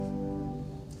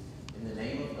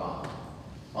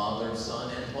Father,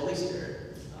 Son, and Holy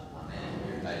Spirit. Amen.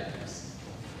 You're invited, please.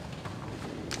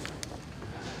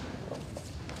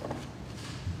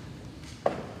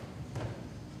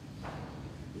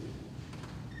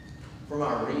 From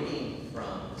our reading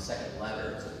from the second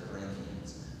letter to the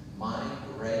Corinthians, my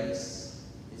grace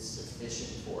is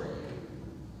sufficient for you.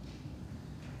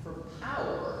 For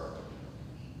power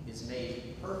is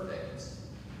made perfect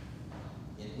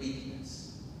in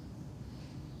weakness.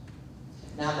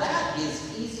 Now that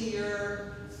is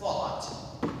easier thought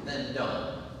than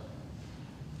done.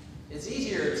 It's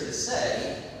easier to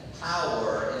say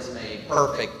power is made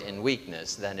perfect in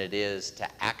weakness than it is to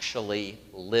actually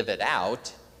live it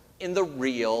out in the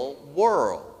real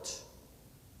world.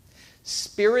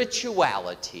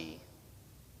 Spirituality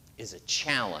is a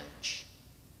challenge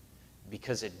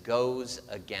because it goes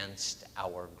against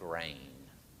our grain.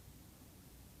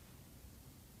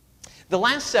 The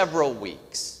last several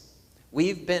weeks,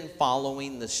 we've been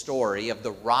following the story of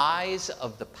the rise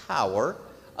of the power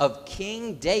of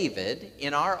King David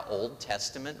in our Old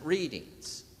Testament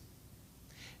readings.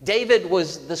 David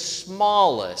was the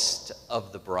smallest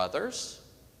of the brothers,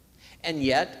 and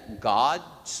yet God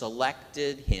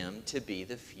selected him to be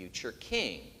the future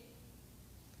king.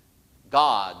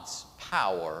 God's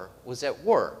power was at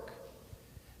work,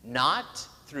 not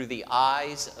through the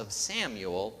eyes of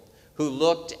Samuel, who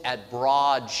looked at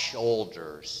broad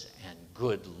shoulders and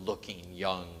good-looking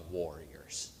young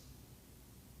warriors.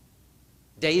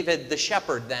 David the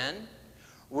shepherd then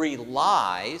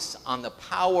relies on the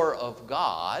power of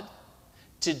God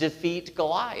to defeat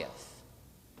Goliath.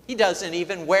 He doesn't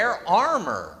even wear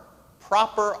armor,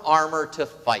 proper armor to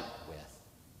fight with.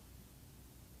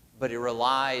 But he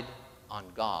relied on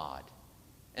God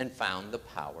and found the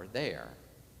power there.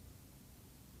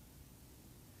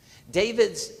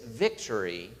 David's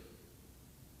victory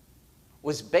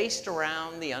was based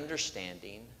around the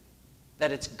understanding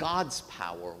that it's God's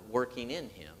power working in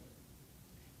him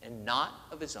and not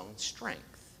of his own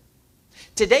strength.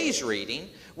 Today's reading,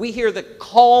 we hear the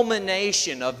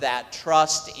culmination of that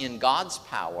trust in God's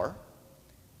power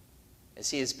as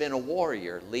he has been a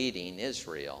warrior leading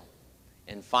Israel.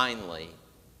 And finally,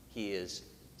 he is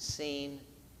seen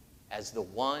as the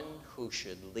one who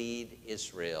should lead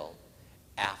Israel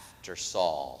after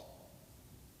Saul.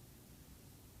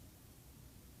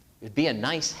 It would be a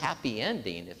nice, happy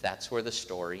ending if that's where the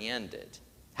story ended.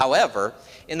 However,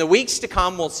 in the weeks to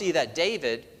come, we'll see that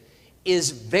David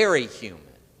is very human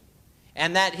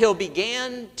and that he'll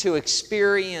begin to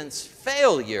experience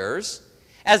failures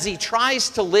as he tries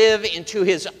to live into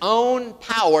his own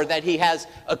power that he has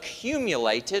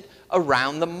accumulated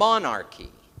around the monarchy.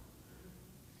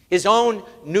 His own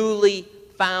newly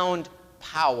found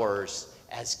powers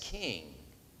as king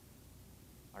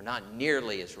are not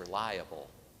nearly as reliable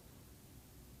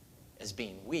as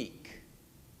being weak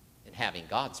and having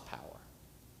God's power.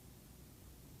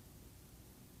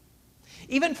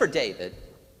 Even for David,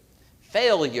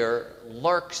 failure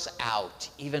lurks out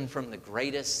even from the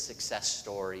greatest success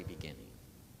story beginning.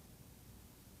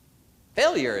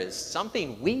 Failure is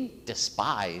something we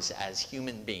despise as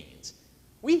human beings.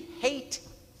 We hate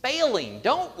failing,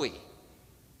 don't we?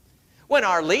 When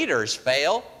our leaders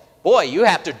fail, boy, you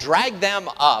have to drag them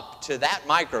up to that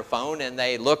microphone and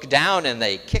they look down and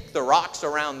they kick the rocks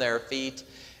around their feet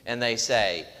and they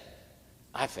say,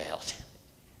 I failed.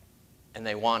 And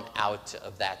they want out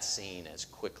of that scene as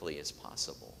quickly as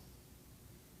possible.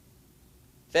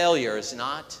 Failure is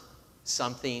not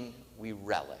something we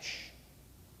relish.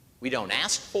 We don't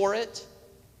ask for it,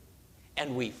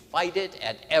 and we fight it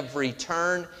at every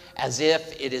turn as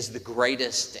if it is the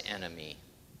greatest enemy.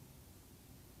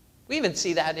 We even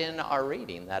see that in our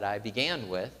reading that I began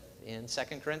with in 2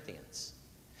 Corinthians.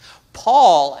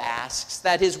 Paul asks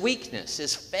that his weakness,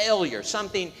 his failure,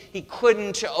 something he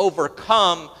couldn't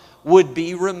overcome, would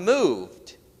be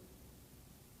removed.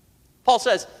 Paul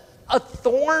says, a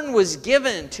thorn was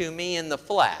given to me in the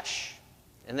flesh.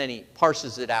 And then he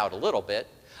parses it out a little bit.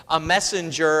 A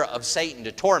messenger of Satan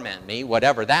to torment me,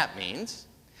 whatever that means,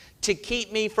 to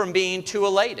keep me from being too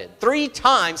elated. 3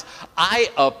 times I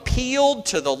appealed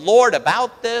to the Lord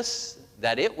about this,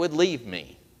 that it would leave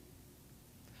me.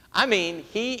 I mean,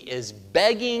 he is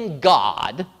begging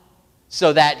God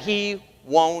so that he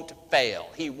won't fail.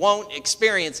 He won't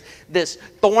experience this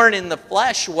thorn in the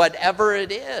flesh, whatever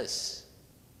it is.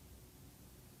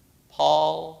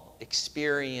 Paul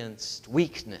experienced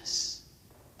weakness,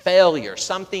 failure,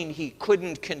 something he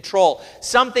couldn't control,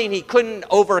 something he couldn't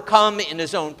overcome in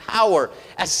his own power,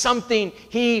 as something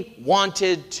he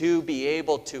wanted to be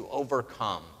able to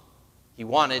overcome. He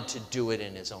wanted to do it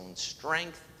in his own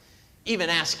strength,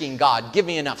 even asking God, give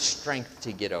me enough strength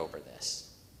to get over this.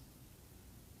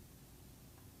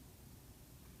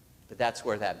 But that's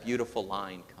where that beautiful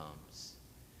line comes.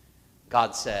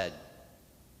 God said,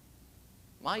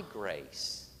 "My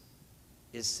grace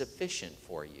is sufficient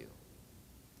for you,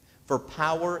 for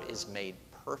power is made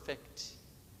perfect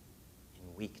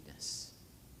in weakness."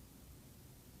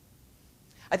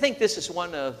 I think this is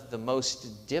one of the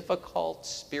most difficult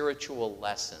spiritual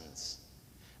lessons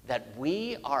that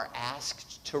we are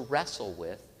asked to wrestle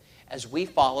with as we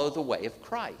follow the way of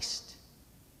Christ.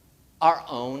 Our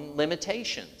own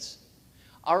limitations,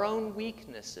 our own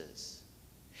weaknesses,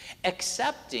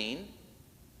 accepting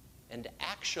and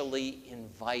actually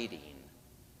inviting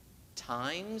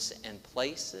times and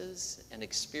places and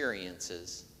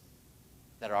experiences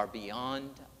that are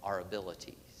beyond our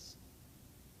abilities.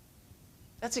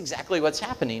 That's exactly what's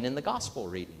happening in the gospel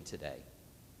reading today.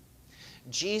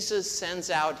 Jesus sends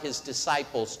out his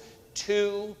disciples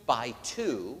 2 by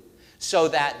 2 so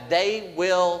that they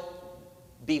will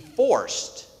be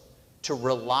forced to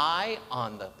rely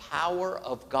on the power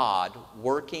of God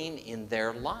working in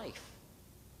their life.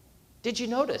 Did you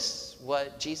notice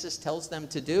what Jesus tells them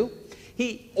to do?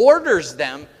 He orders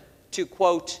them to,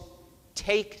 quote,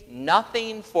 "take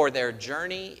nothing for their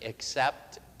journey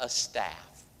except a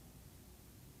staff."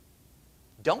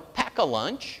 Don't pack a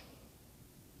lunch.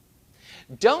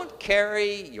 Don't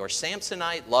carry your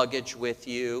Samsonite luggage with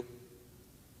you.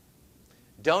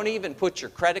 Don't even put your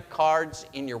credit cards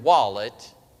in your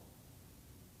wallet.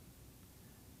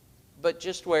 But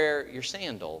just wear your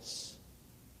sandals.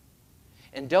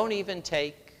 And don't even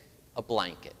take a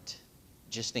blanket,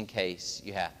 just in case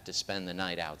you have to spend the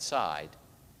night outside.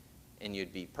 And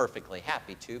you'd be perfectly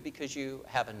happy to because you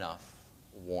have enough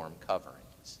warm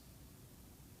coverings.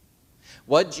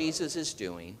 What Jesus is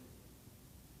doing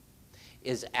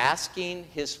is asking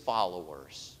his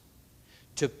followers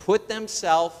to put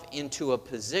themselves into a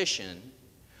position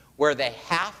where they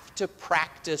have to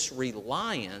practice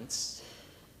reliance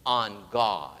on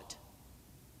God.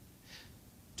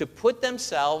 To put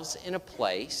themselves in a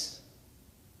place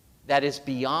that is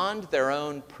beyond their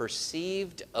own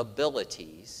perceived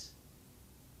abilities,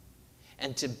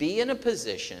 and to be in a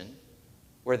position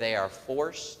where they are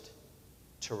forced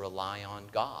to rely on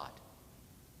God.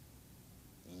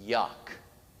 Yuck.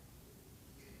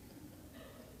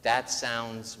 That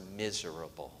sounds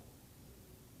miserable.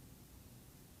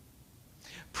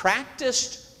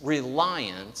 Practiced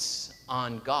reliance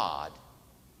on God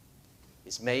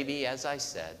is maybe, as I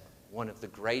said, one of the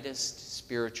greatest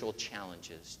spiritual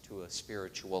challenges to a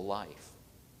spiritual life.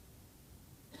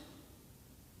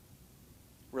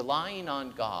 Relying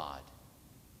on God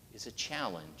is a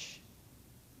challenge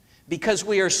because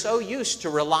we are so used to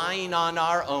relying on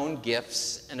our own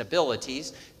gifts and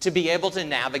abilities to be able to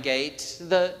navigate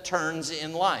the turns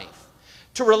in life,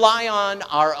 to rely on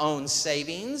our own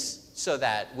savings so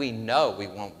that we know we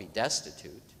won't be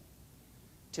destitute,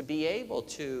 to be able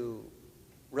to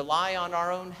rely on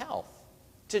our own health,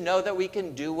 to know that we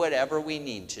can do whatever we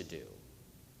need to do.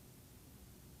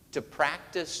 To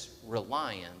practice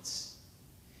reliance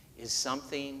is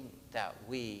something that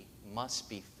we must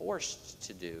be forced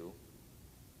to do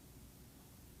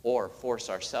or force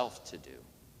ourselves to do.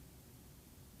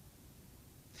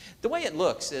 The way it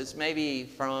looks is maybe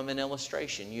from an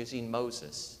illustration using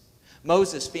Moses.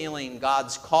 Moses feeling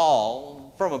God's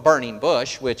call from a burning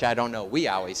bush, which I don't know we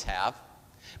always have,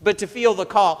 but to feel the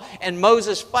call, and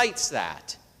Moses fights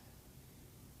that.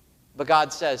 But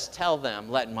God says, "Tell them,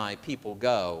 let my people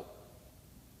go."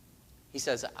 He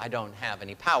says, "I don't have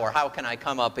any power. How can I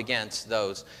come up against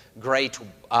those great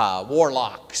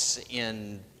warlocks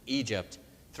in Egypt?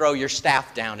 Throw your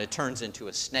staff down, it turns into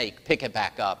a snake. Pick it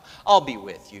back up. I'll be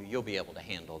with you. You'll be able to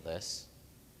handle this."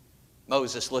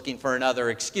 Moses looking for another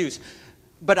excuse.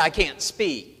 "But I can't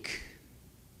speak."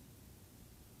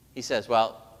 He says,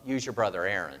 "Well, use your brother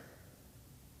Aaron."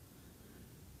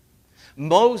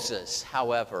 Moses,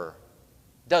 however,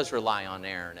 does rely on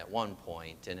Aaron at one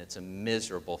point, and it's a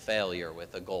miserable failure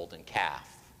with a golden calf.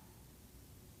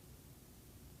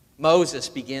 Moses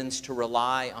begins to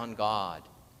rely on God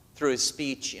through his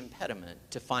speech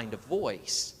impediment to find a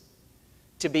voice,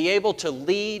 to be able to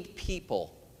lead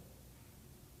people.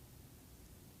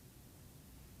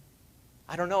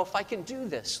 "I don't know if I can do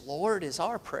this, Lord," is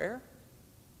our prayer.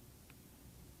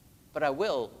 "But I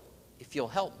will if you'll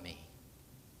help me,"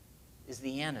 is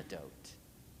the antidote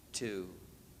to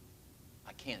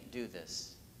 "I can't do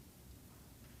this."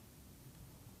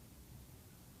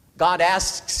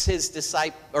 Jesus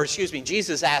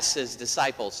asks his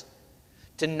disciples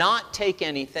to not take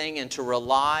anything and to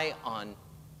rely on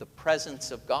the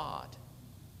presence of God.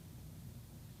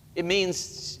 It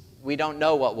means we don't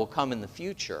know what will come in the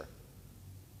future,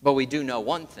 but we do know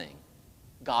one thing: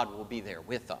 God will be there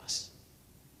with us.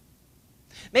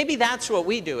 Maybe that's what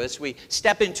we do as we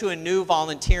step into a new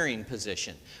volunteering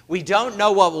position. We don't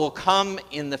know what will come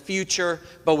in the future,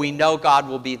 but we know God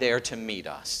will be there to meet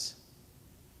us.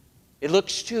 It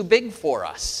looks too big for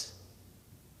us.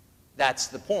 That's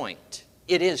the point.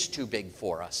 It is too big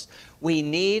for us. We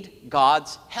need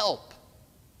God's help.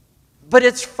 But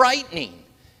it's frightening.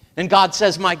 And God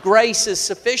says, my grace is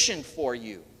sufficient for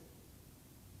you.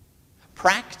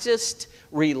 Practiced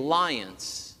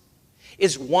reliance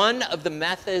is one of the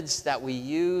methods that we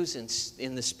use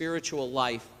in the spiritual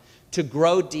life to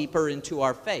grow deeper into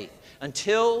our faith.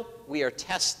 Until we are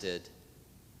tested,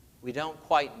 we don't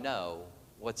quite know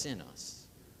what's in us.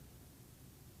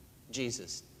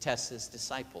 Jesus tests his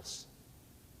disciples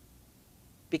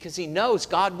because he knows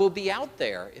God will be out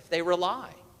there if they rely.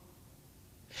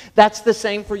 That's the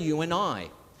same for you and I.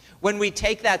 When we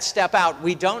take that step out,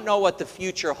 we don't know what the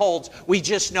future holds. We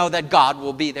just know that God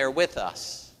will be there with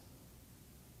us.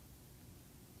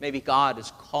 Maybe God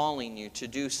is calling you to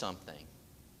do something.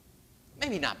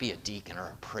 Maybe not be a deacon or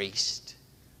a priest.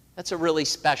 That's a really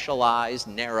specialized,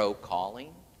 narrow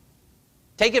calling.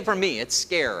 Take it from me, it's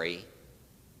scary,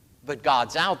 but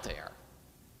God's out there.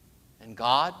 And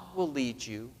God will lead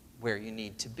you where you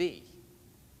need to be.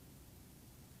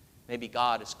 Maybe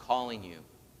God is calling you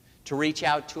to reach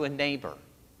out to a neighbor.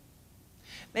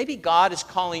 Maybe God is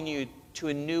calling you to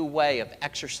a new way of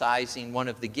exercising one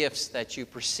of the gifts that you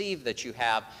perceive that you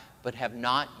have, but have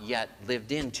not yet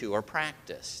lived into or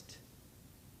practiced.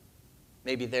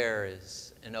 Maybe there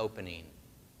is an opening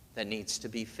that needs to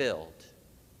be filled.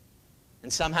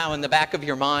 And somehow in the back of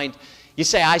your mind, you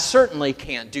say, I certainly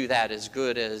can't do that as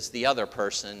good as the other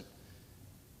person.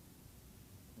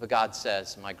 But God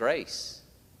says, my grace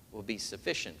will be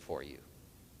sufficient for you.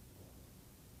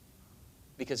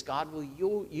 Because God will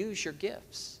use your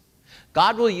gifts.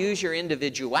 God will use your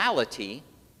individuality.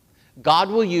 God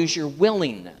will use your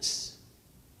willingness.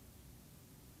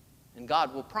 And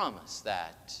God will promise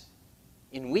that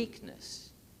in weakness,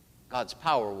 God's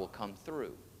power will come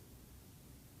through.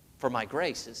 For my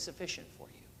grace is sufficient for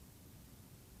you.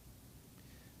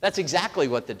 That's exactly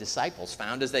what the disciples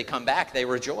found. As they come back, they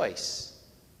rejoice.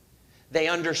 They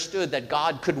understood that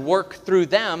God could work through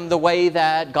them the way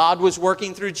that God was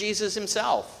working through Jesus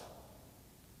himself.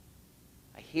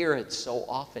 I hear it so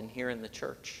often here in the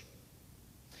church.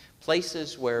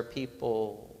 Places where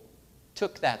people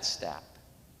took that step.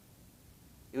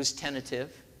 It was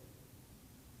tentative,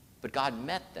 but God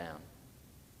met them,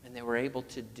 and they were able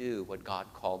to do what God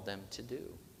called them to do.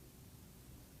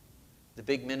 The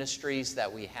big ministries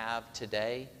that we have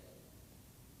today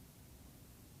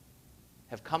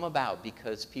have come about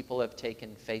because people have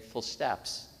taken faithful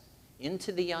steps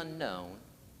into the unknown,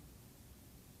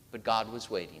 but God was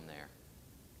waiting there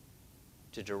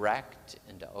to direct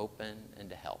and to open and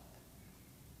to help.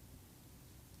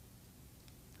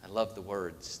 I love the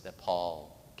words that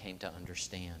Paul came to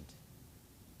understand.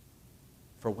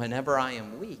 For whenever I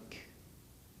am weak,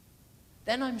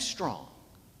 then I'm strong.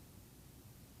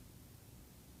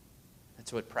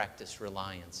 That's what practice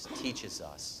reliance teaches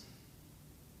us.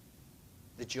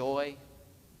 The joy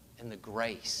and the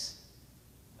grace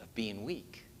of being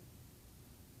weak.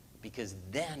 Because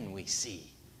then we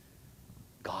see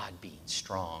God being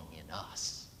strong in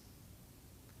us.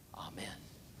 Amen.